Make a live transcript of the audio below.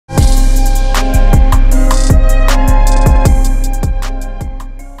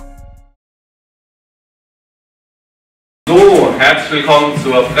Herzlich willkommen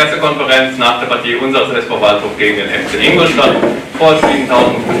zur Pressekonferenz nach der Partie unseres SV Waldhof gegen den FC Ingolstadt. Vor 7.543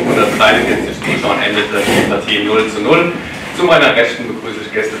 Zuschauern endete die Partie 0:0. Zu meiner Rechten begrüße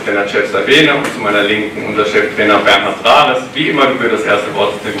ich Gästetrainer Chef Sabene und zu meiner Linken unser Cheftrainer Bernhard Rares. Wie immer gebührt das erste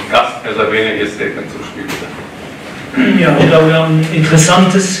Wort dem Gast. Herr Sabene, Ihr Statement zum Spiel, bitte. Ja, ich glaube, wir haben ein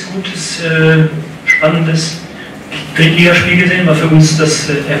interessantes, gutes, spannendes Drittligaspiel gesehen. War für uns das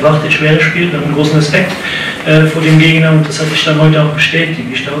erwartet schwere Spiel. Wir haben einen großen Respekt vor dem Gegner und das hat sich dann heute auch bestätigt.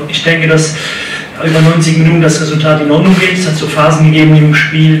 Ich denke, dass über 90 Minuten das Resultat in Ordnung geht. Es hat so Phasen gegeben im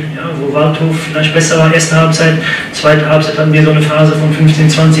Spiel, ja, wo Waldhof vielleicht besser war, erste Halbzeit. Zweite Halbzeit hatten wir so eine Phase von 15,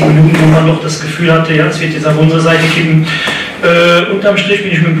 20 Minuten, wo man doch das Gefühl hatte, ja, es wird jetzt auf unsere Seite kippen. Unterm Strich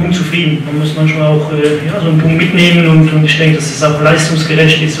bin ich mit dem Punkt zufrieden. Man muss manchmal auch ja, so einen Punkt mitnehmen und ich denke, dass es auch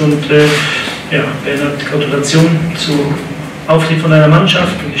leistungsgerecht ist und ja, Bernhard, Gratulation zum Auftritt von einer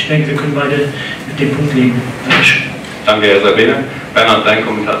Mannschaft und ich denke, wir können beide mit dem Punkt leben. Dankeschön. Danke, Herr Sabene. Bernhard, dein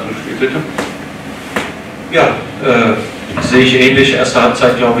Kommentar zum Spiel, bitte. Ja, sehe ich ähnlich. Erste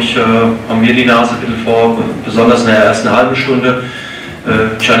Halbzeit, glaube ich, haben wir die Nase ein bisschen vor, besonders in der ersten halben Stunde.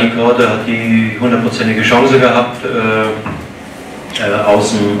 Gianni Korte hat die 100%ige Chance gehabt,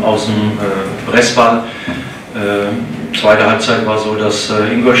 aus dem Pressball. Zweite Halbzeit war so, dass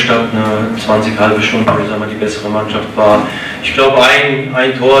Ingolstadt eine 20 halbe Stunde, ich sag mal, die bessere Mannschaft war. Ich glaube,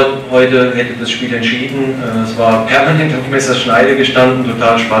 ein Tor heute hätte das Spiel entschieden. Es war permanent auf Messerschneide gestanden,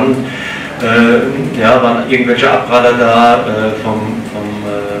 total spannend. Ja, waren irgendwelche Abpraller da, vom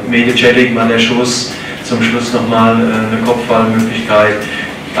Medicellik mal der Schuss, zum Schluss nochmal eine Kopfballmöglichkeit.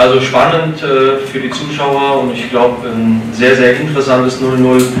 Also spannend für die Zuschauer und ich glaube ein sehr, sehr interessantes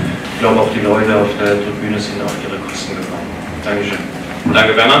 0:0. Ich glaube auch die Leute auf der Tribüne sind auf ihre Kosten gekommen. Dankeschön.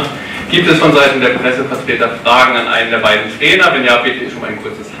 Danke, Bernhard. Gibt es von Seiten der Pressevertreter Fragen an einen der beiden Trainer? Wenn ja, bitte ich um ein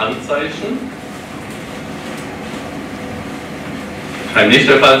kurzes Handzeichen. Scheint nicht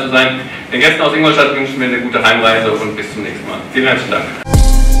der Fall zu sein. Den Gästen aus Ingolstadt wünschen wir eine gute Heimreise und bis zum nächsten Mal. Vielen herzlichen Dank.